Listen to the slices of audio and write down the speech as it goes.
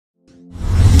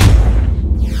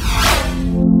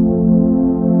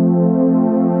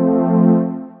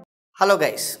Hello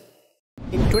guys,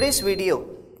 in today's video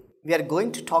we are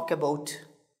going to talk about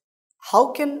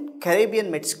how can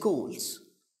Caribbean med schools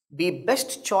be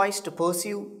best choice to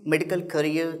pursue medical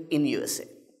career in USA.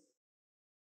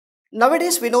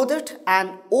 Nowadays we know that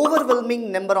an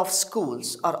overwhelming number of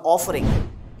schools are offering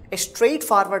a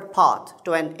straightforward path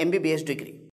to an MBBS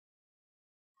degree.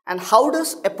 And how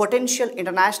does a potential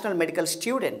international medical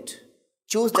student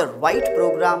choose the right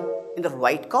program in the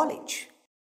right college?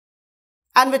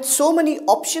 And with so many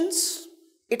options,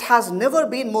 it has never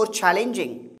been more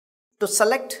challenging to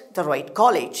select the right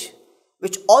college,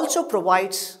 which also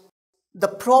provides the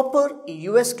proper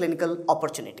US clinical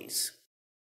opportunities.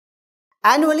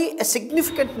 Annually, a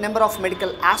significant number of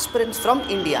medical aspirants from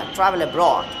India travel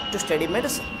abroad to study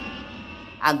medicine,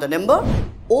 and the number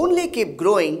only keeps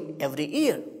growing every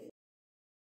year.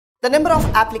 The number of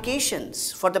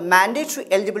applications for the mandatory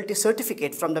eligibility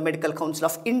certificate from the Medical Council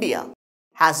of India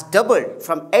has doubled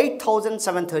from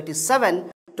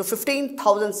 8,737 to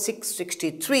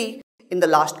 15,663 in the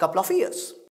last couple of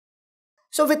years.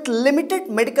 So with limited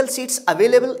medical seats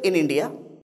available in India,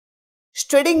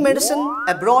 studying medicine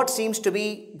abroad seems to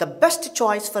be the best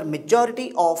choice for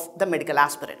majority of the medical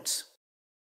aspirants.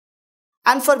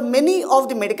 And for many of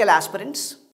the medical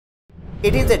aspirants,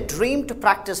 it is a dream to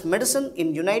practice medicine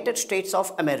in United States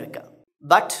of America.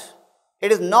 But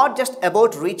it is not just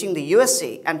about reaching the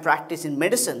USA and practicing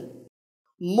medicine.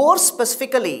 More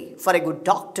specifically, for a good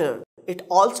doctor, it's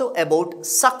also about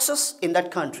success in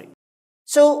that country.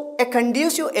 So, a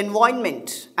conducive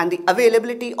environment and the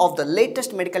availability of the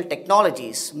latest medical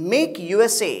technologies make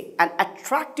USA an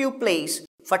attractive place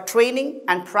for training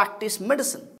and practice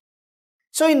medicine.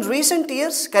 So, in recent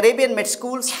years, Caribbean med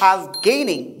schools have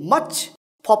gaining much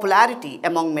popularity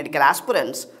among medical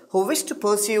aspirants who wish to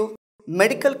pursue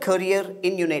medical career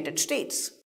in United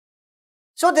States.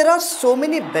 So there are so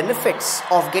many benefits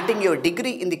of getting your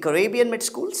degree in the Caribbean med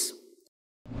schools.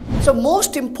 So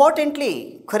most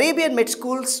importantly, Caribbean med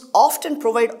schools often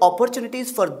provide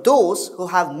opportunities for those who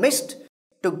have missed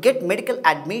to get medical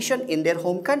admission in their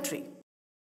home country.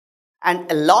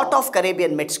 And a lot of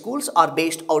Caribbean med schools are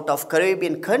based out of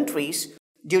Caribbean countries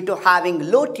due to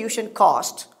having low tuition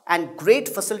costs and great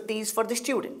facilities for the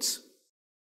students.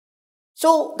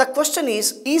 So the question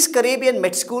is Caribbean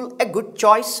med school a good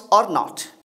choice or not?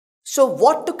 So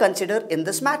what to consider in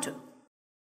this matter?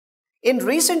 In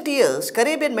recent years,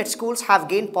 Caribbean med schools have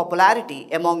gained popularity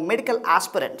among medical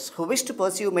aspirants who wish to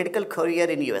pursue medical career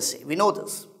in USA. We know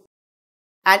this.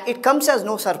 And it comes as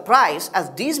no surprise as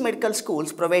these medical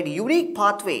schools provide unique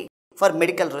pathway for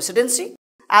medical residency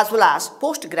as well as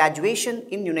post-graduation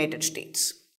in United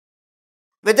States.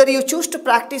 Whether you choose to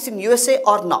practice in USA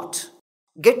or not,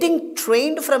 getting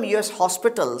trained from US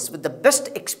hospitals with the best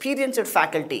experienced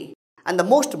faculty and the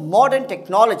most modern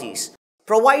technologies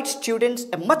provides students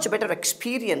a much better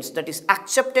experience that is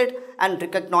accepted and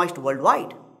recognized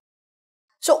worldwide.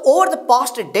 So over the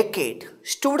past decade,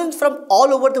 students from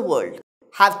all over the world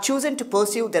have chosen to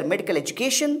pursue their medical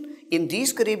education in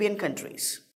these Caribbean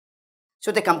countries.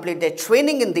 So they complete their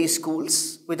training in these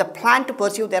schools with a plan to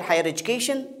pursue their higher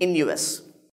education in US.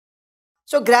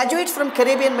 So graduates from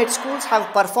Caribbean med schools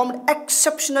have performed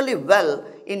exceptionally well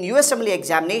in usmle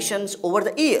examinations over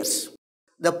the years.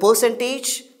 The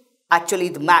percentage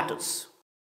actually matters.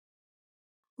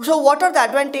 So what are the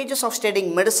advantages of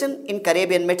studying medicine in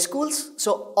Caribbean med schools?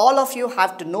 So all of you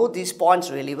have to know these points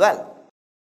really well.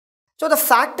 So the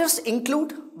factors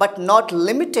include but not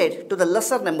limited to the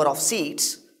lesser number of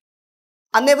seats,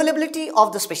 unavailability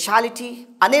of the specialty,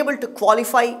 unable to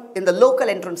qualify in the local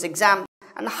entrance exam,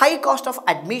 and high cost of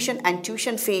admission and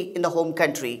tuition fee in the home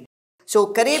country. So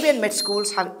Caribbean med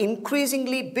schools have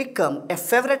increasingly become a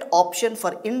favorite option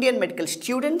for Indian medical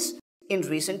students in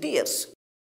recent years.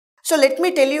 So let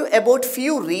me tell you about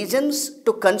few reasons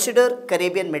to consider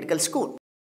Caribbean medical school.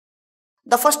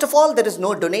 The first of all, there is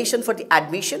no donation for the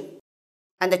admission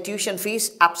and the tuition fee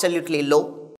is absolutely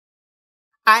low.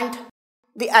 And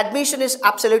the admission is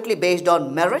absolutely based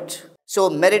on merit. So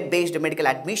merit-based medical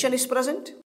admission is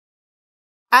present.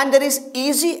 And there is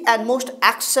easy and most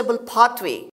accessible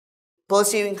pathway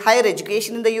pursuing higher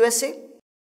education in the USA.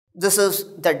 This is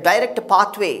the direct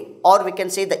pathway, or we can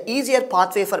say the easier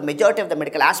pathway for majority of the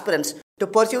medical aspirants to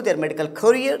pursue their medical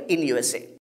career in USA.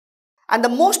 And the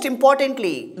most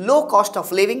importantly, low cost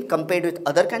of living compared with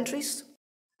other countries.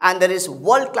 And there is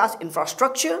world-class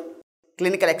infrastructure,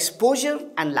 clinical exposure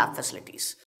and lab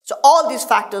facilities. So all these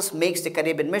factors makes the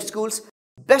Caribbean med schools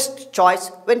best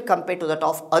choice when compared to that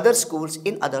of other schools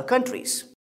in other countries.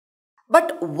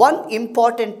 But one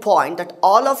important point that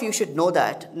all of you should know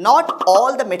that not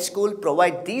all the med school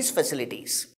provide these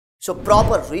facilities. So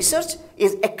proper research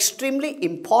is extremely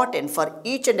important for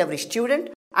each and every student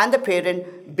and the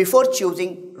parent before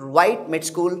choosing right med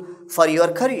school for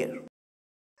your career.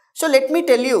 So let me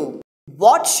tell you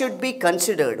what should be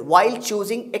considered while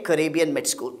choosing a Caribbean med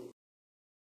school.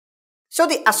 So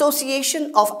the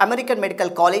Association of American Medical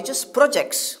Colleges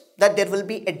projects that there will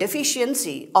be a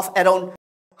deficiency of around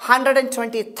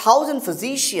 120,000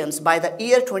 physicians by the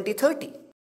year 2030.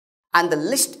 And the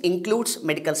list includes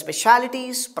medical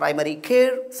specialties, primary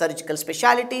care, surgical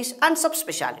specialties and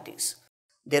subspecialties.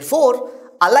 Therefore,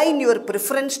 align your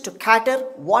preference to cater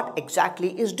what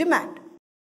exactly is demand.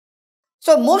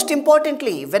 So most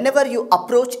importantly, whenever you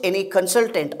approach any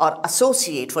consultant or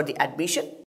associate for the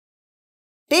admission,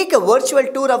 take a virtual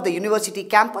tour of the university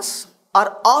campus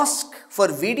or ask for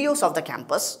videos of the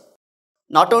campus.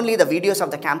 Not only the videos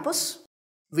of the campus,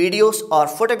 videos or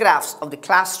photographs of the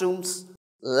classrooms,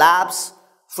 labs,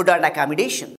 food and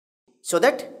accommodation, so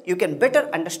that you can better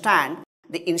understand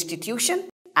the institution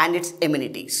and its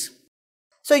amenities.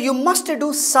 So you must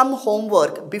do some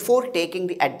homework before taking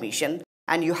the admission,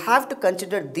 and you have to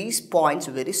consider these points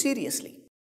very seriously.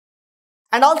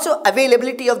 And also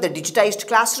availability of the digitized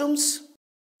classrooms,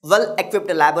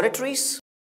 well-equipped laboratories,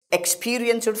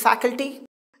 experienced faculty,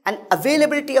 and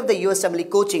availability of the USMLE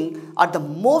coaching are the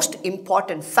most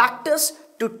important factors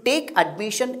to take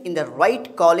admission in the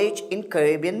right college in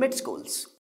Caribbean med schools.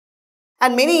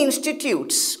 And many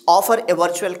institutes offer a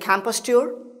virtual campus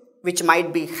tour, which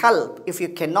might be help if you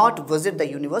cannot visit the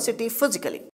university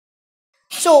physically.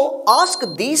 So ask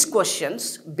these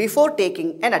questions before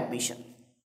taking an admission.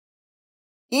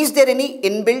 Is there any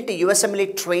inbuilt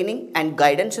USMLE training and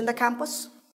guidance in the campus?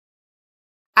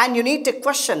 And you need to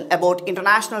question about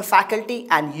international faculty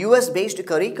and US-based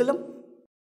curriculum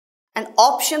and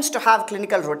options to have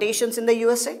clinical rotations in the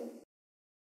USA.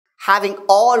 Having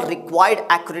all required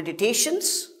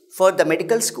accreditations for the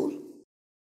medical school.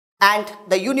 And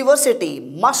the university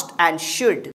must and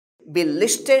should be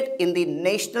listed in the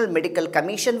National Medical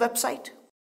Commission website.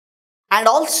 And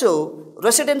also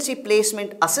residency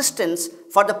placement assistance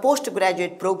for the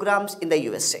postgraduate programs in the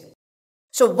USA.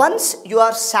 So once you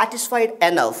are satisfied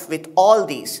enough with all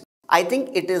these, I think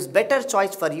it is better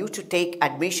choice for you to take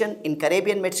admission in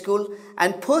Caribbean Med School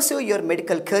and pursue your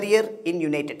medical career in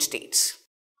United States.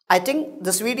 I think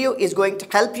this video is going to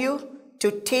help you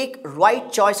to take right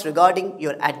choice regarding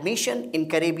your admission in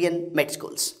Caribbean Med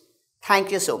Schools.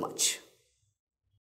 Thank you so much.